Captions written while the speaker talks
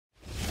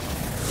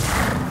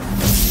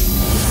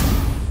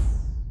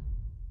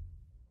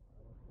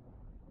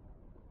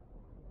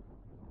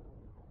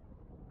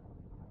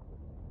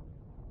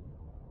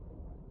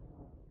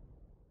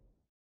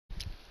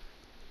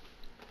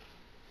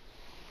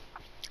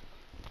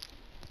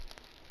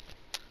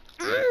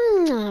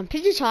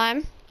Pizza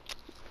time.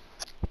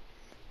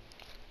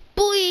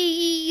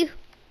 Boy!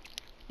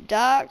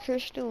 Dark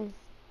crystal.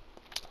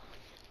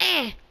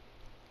 I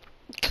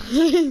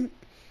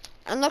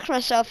knocked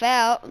myself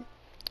out.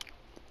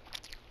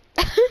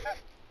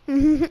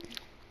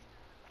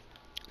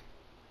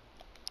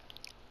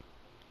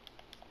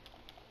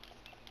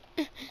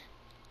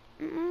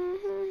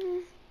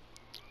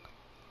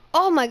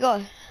 Oh my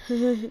god.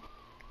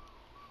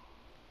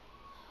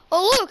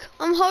 Oh look,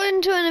 I'm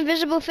holding to an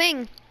invisible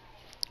thing.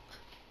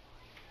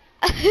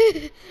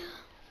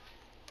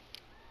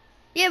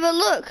 Yeah, but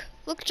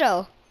look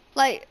Joe.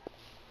 Like,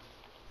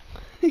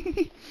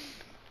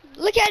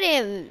 look at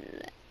him.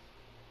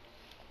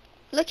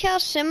 Look how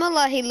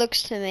similar he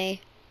looks to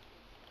me.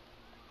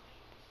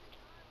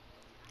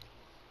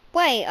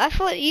 Wait, I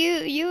thought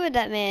you were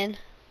that man.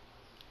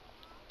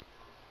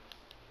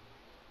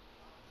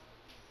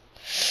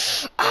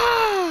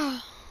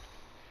 Ah!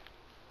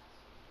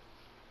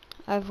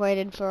 I've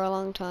waited for a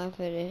long time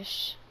for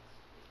this.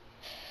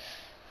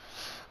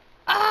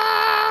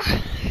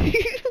 Ah!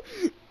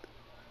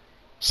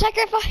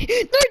 Sacrifice!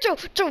 No,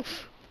 Joe!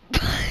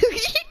 We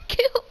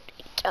killed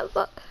each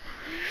other.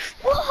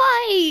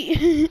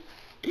 Why?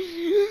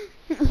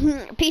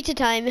 Pizza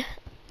time.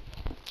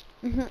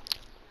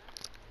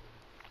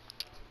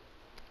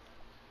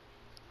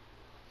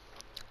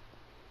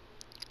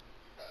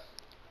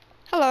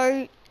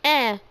 Hello.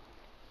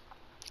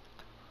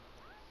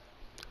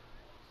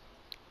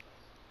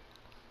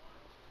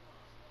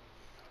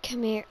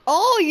 Come here.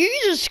 Oh, you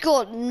just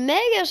got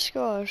mega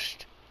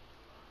squashed.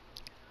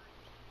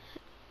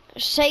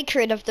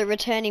 Sacred of the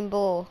returning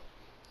ball.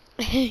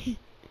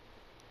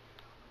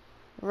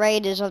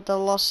 Raiders of the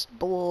lost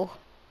ball.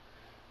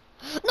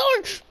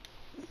 No!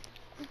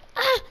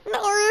 Ah,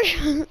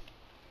 no!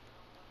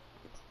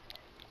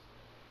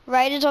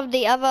 Raiders of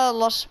the other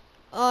lost.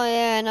 Oh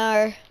yeah,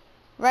 no.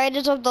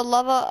 Raiders of the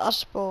lover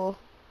us ball.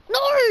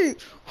 No!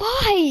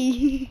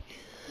 Why?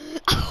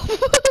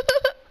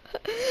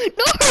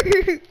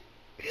 No!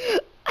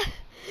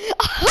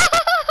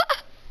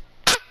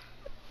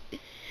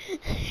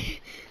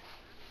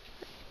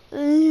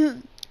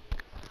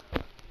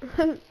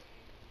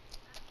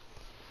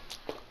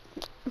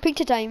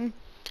 Pizza time.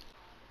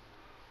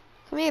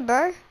 Come here,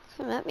 bro.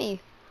 Come at me.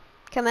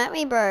 Come at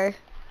me, bro.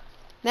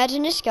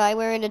 Imagine this guy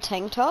wearing a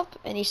tank top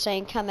and he's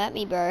saying, "Come at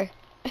me, bro."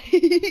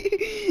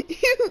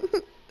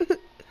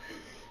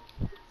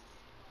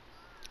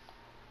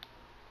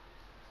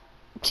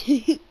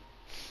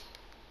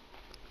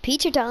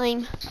 Pizza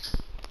time.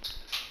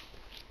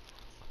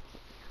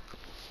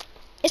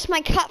 It's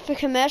my cut for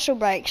commercial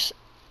breaks.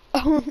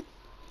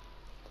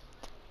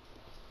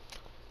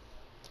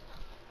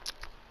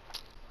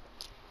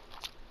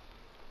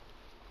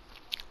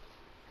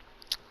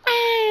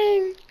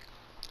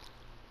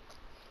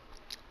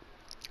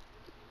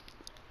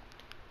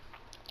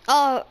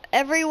 Oh,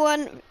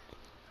 everyone.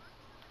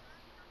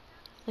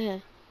 Yeah.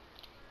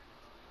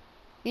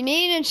 You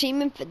need an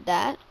achievement for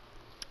that.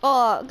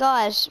 Oh,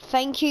 guys,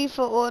 thank you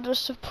for all the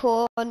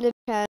support on the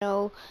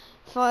channel.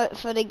 For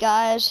the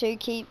guys who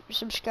keep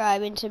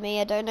subscribing to me.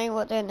 I don't know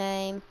what their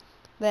name,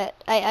 but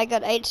I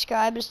got 8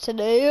 subscribers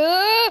today.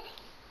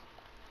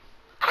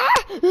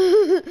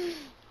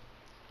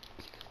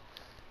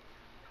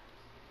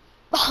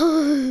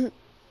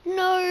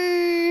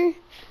 No.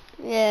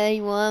 Yeah, he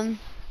won.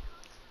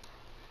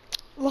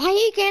 Why are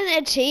you getting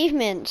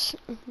achievements?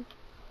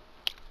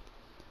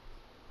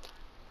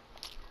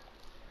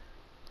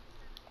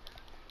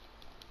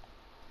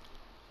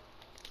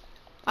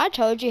 I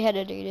told you how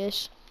to do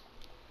this.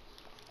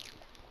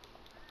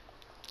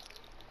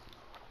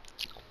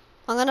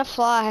 I'm gonna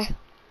fly.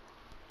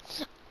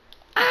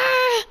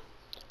 Ah!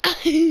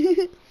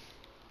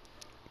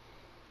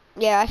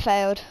 Yeah, I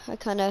failed. I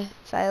kinda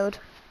failed.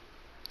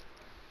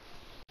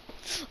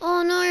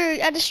 Oh no,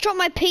 I just dropped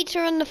my pizza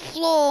on the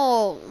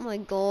floor. Oh my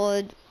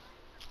god.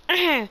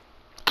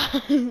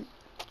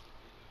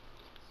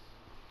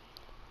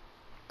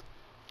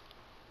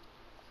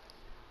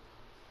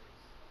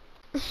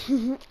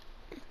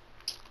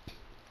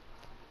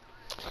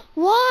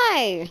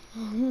 Why?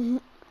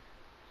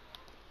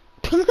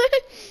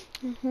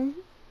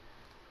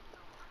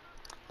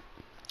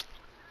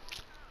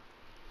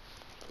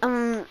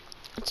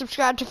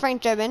 Subscribe to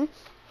Frank and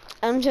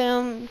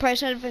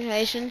post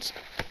notifications.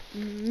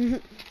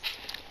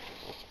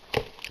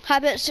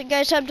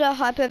 Go sub to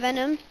Hyper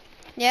Venom.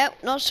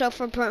 Yep, not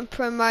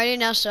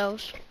promoting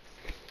ourselves.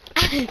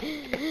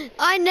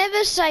 I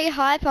never say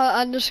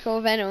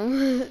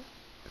hyper_venom.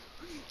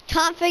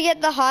 Can't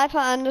forget the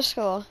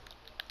hyper_.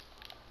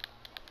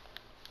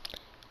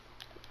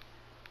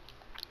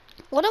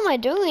 What am I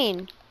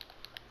doing?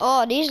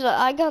 Oh,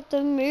 I got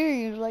the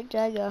moves like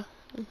Jagger.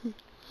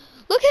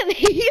 Look at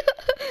me.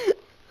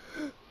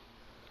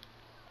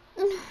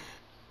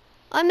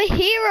 I'm a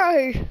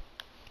hero.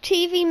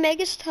 TV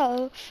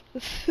megastar.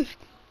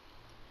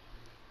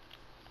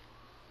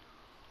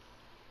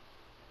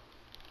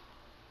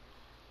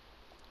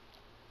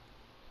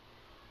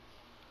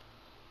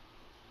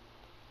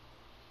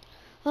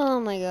 Oh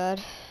my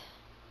god.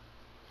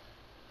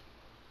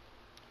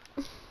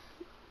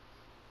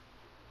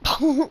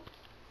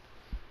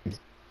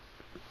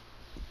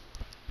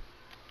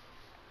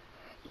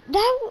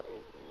 That.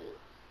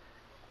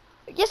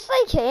 Yes,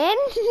 they can.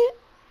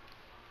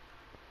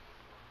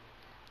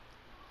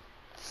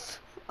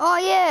 Oh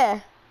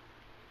yeah.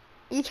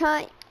 You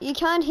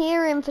can't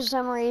hear him for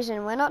some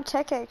reason. We're not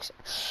tech ex.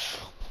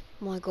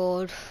 Oh my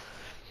god.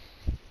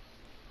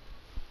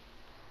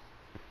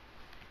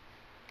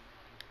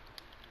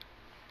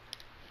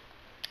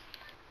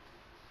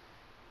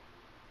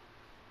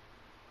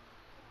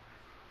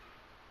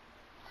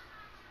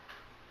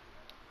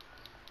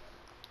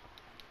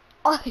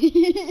 Oh,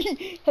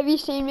 have you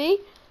seen me?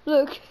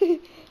 Look.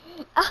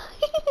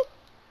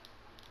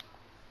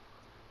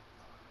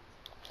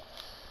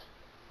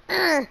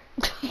 That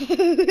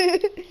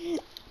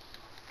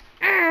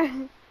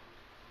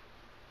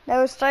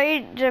was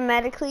so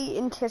dramatically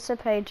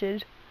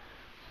anticipated.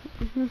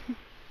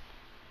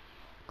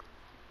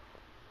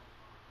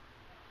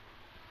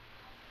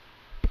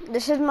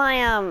 This is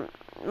my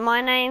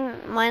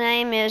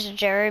name is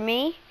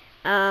Jeremy.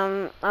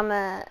 I'm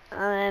a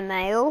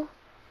male.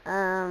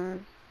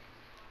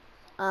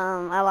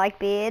 I like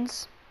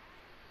beards.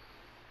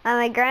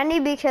 I'm a granny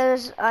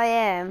because I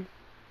am.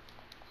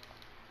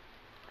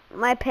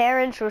 My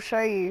parents will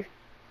show you.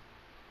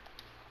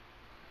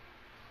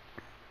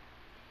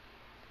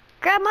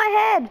 Grab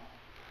my head!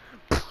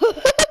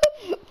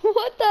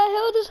 What the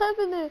hell just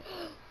happened there?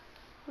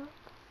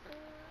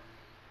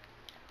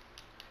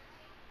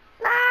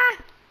 Ah!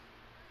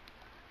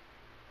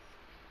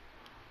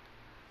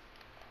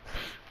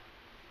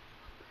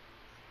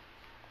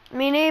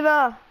 Me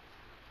neither.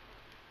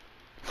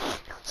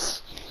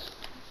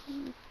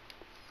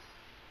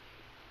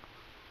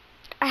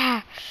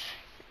 Ah.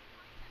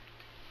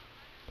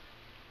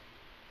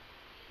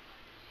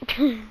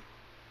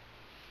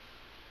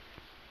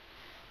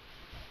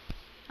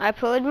 I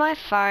pulled my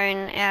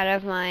phone out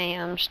of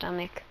my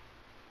stomach.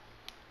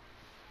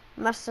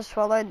 Must have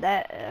swallowed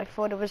that. I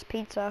thought it was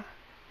pizza.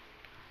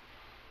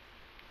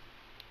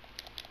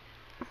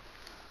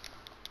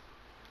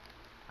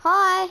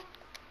 Hi.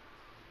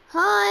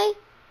 Hi.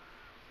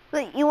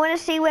 Look, you want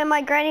to see where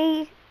my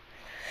granny...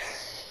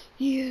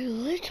 You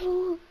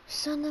little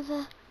son of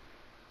a...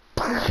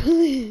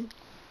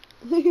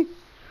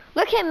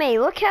 Look at me.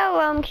 Look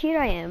how cute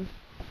I am.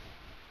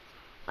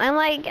 I'm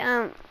like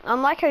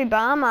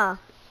Obama.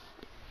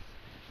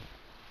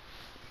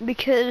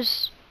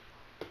 Because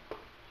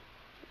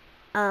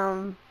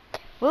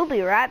we'll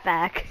be right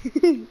back.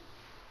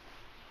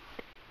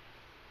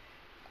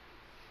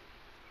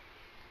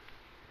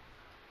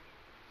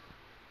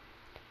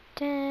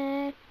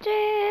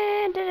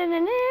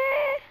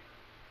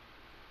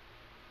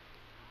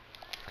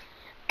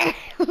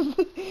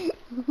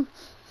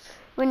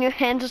 When your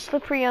hands are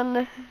slippery on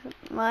the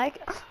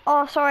mic.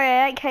 Oh, sorry,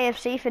 I ate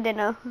KFC for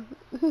dinner.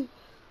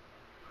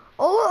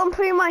 Oh, I'm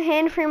putting my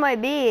hand through my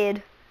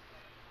beard.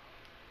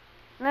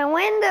 No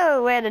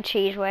wonder where the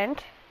cheese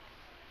went.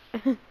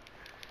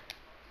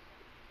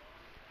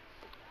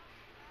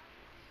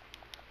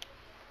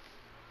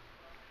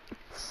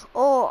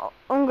 Oh,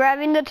 I'm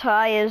grabbing the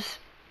tires.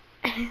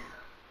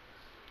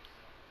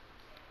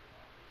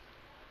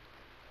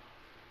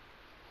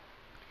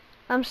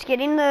 I'm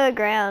skidding the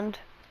ground.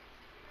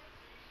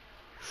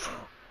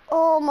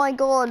 Oh my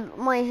god,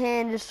 my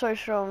hand is so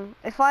strong.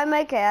 If I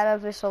make it out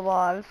of this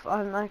alive,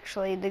 I'm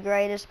actually the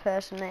greatest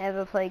person to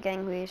ever play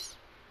Gang Beasts.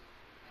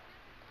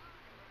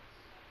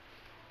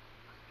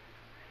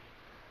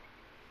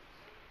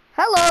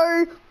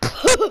 Hello!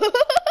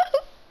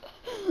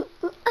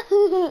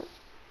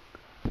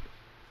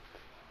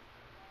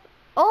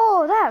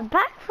 Oh, that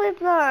backflip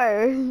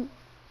though!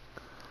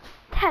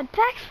 That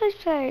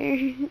backflip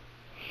though!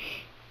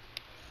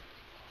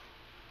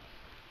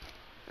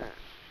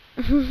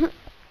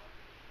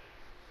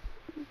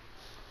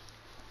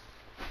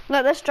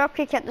 Look, let's drop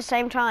kick at the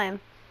same time.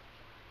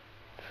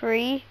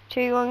 3,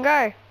 2, 1,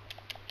 go!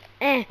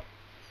 Eh.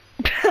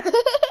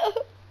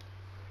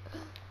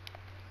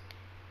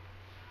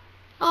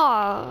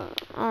 Oh.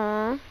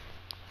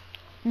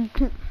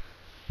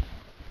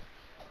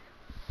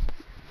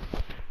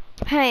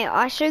 Hey,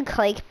 I should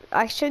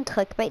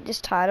clickbait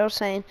this title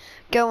saying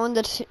go on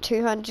the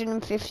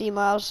 250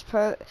 miles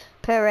per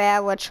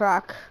hour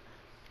truck.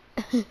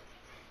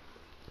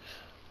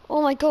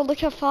 Oh my god, look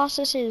how fast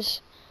this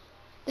is.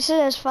 This is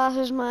as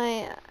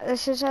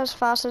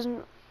fast as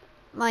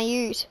my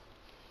ute.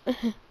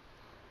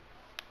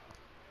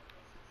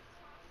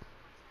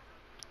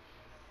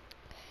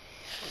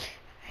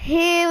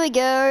 Here we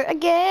go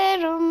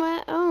again on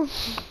my own.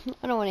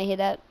 I don't want to hear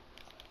that.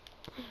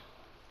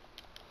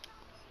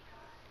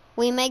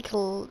 We make I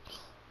don't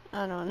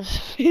want to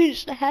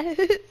finish that.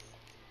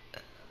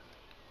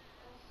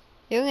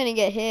 You're gonna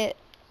get hit.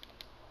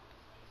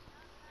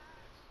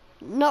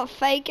 Not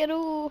fake at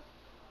all.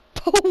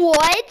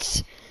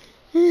 What?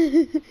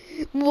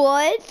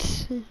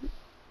 What?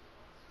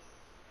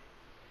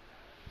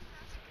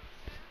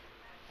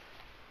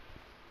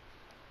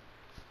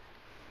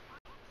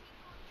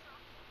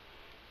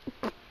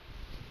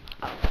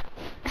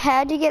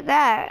 How'd you get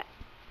that?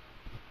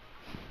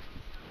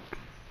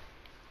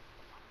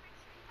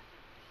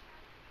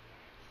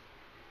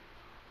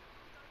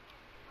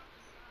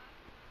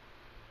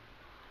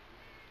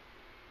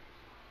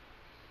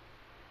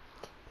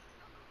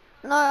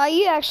 No, are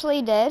you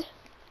actually dead?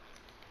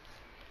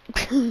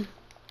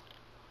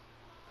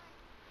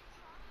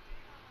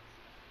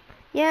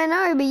 Yeah,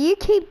 no, but you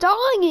keep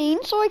dying,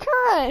 so I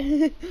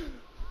can't.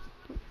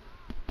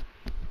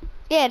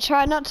 Yeah,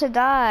 try not to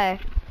die.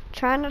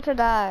 Try not to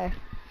die.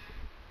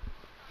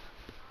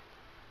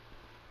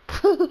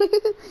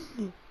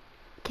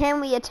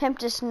 Can we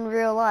attempt this in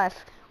real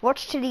life?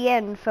 Watch to the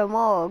end for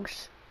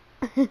mogs.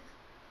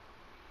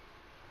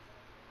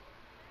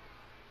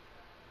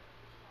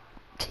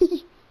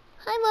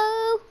 Hi,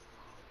 Milo.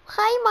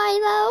 Hi,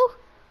 Milo.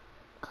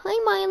 Hi,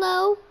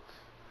 Milo.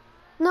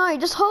 No,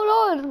 just hold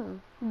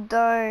on.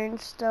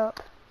 Don't stop.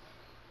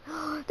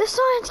 The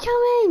sign's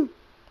coming.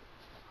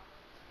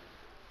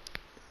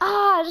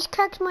 Ah, I just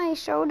cracked my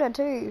shoulder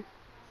too.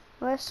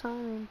 Where's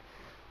sign?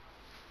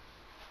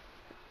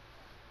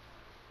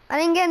 I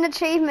didn't get an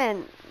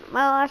achievement.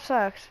 My life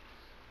sucks.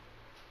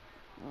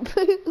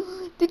 Did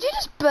you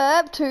just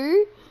burp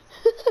too?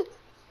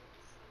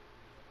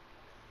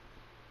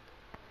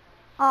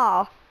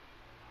 Oh.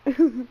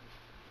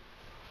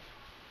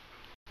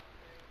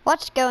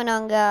 What's going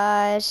on,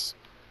 guys?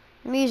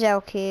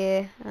 Muselk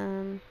here.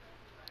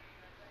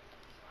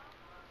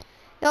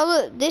 Oh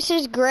look, this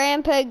is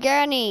Grandpa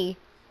Granny.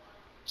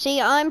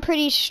 See, I'm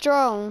pretty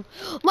strong.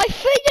 My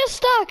feet are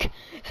stuck!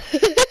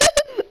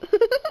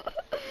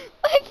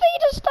 My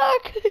feet are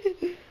stuck!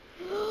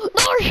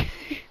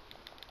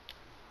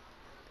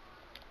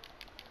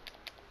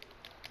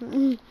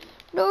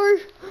 No! No,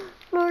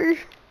 no.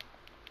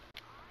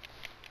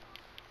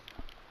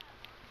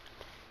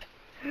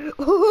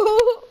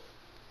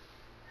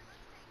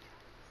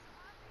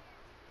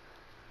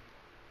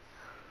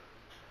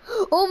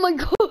 Oh my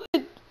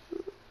god!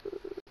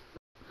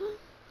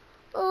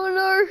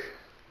 Oh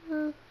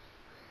no!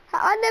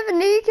 I never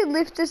knew you could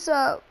lift this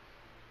up.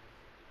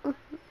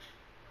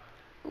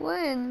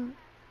 When?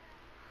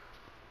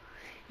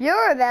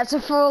 You're about to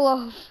fall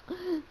off.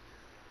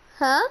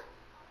 Huh?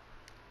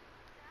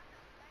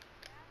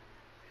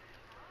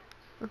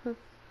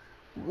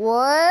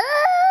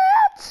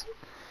 What?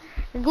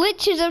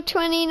 Glitches of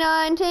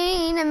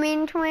 2019, I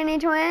mean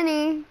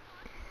 2020.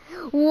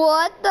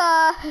 What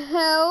the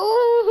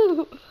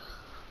hell?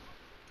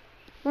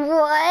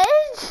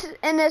 What?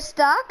 And it's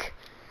stuck?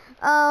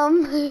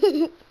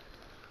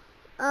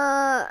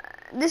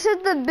 This is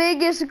the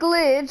biggest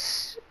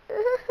glitch.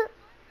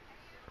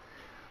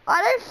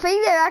 I don't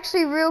think they're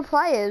actually real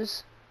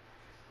players.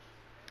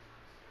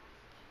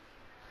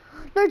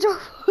 No, Joe.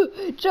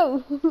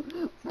 Joe.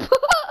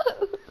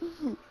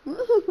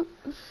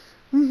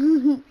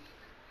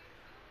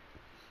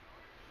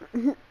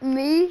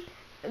 Me?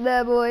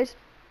 There, boys.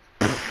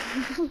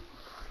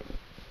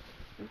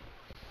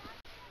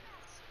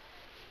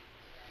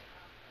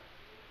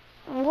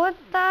 What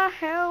the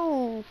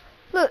hell?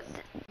 Look.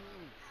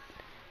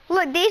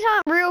 Look, these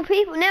aren't real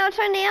people. Now it's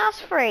only us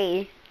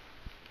three.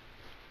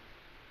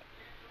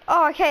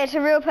 Oh, okay, it's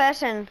a real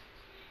person.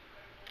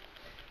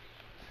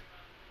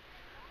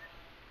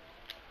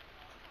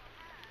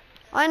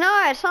 I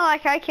know, it's not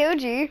like I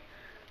killed you.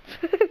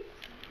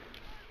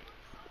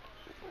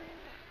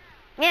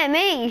 Yeah,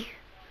 me.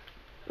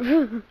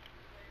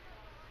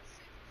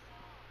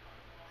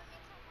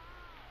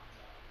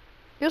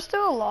 You're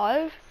still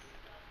alive?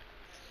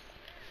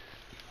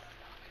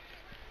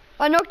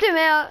 I knocked him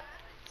out.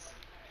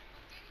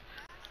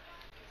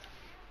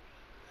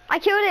 I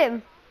killed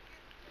him.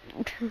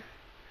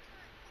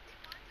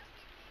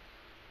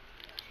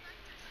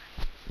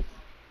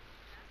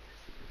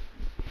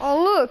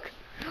 Oh look.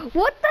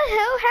 What the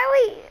hell?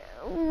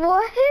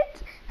 What?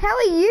 How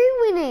are you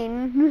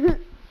winning?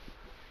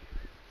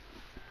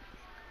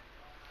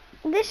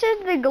 This is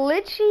the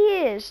glitch he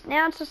is.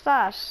 Now it's just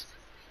us.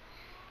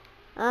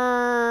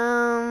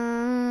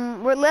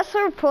 Well, let's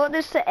report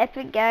this to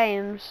Epic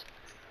Games.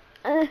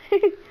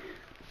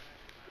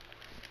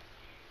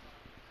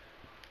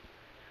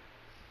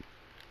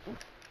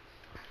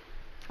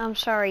 I'm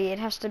sorry, it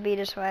has to be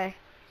this way.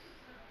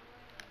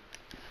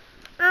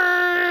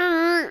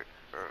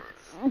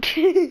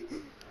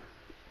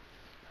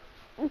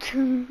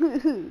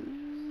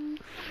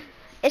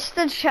 It's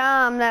the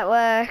charm that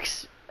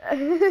works.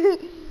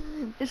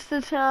 It's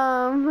the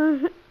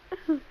charm.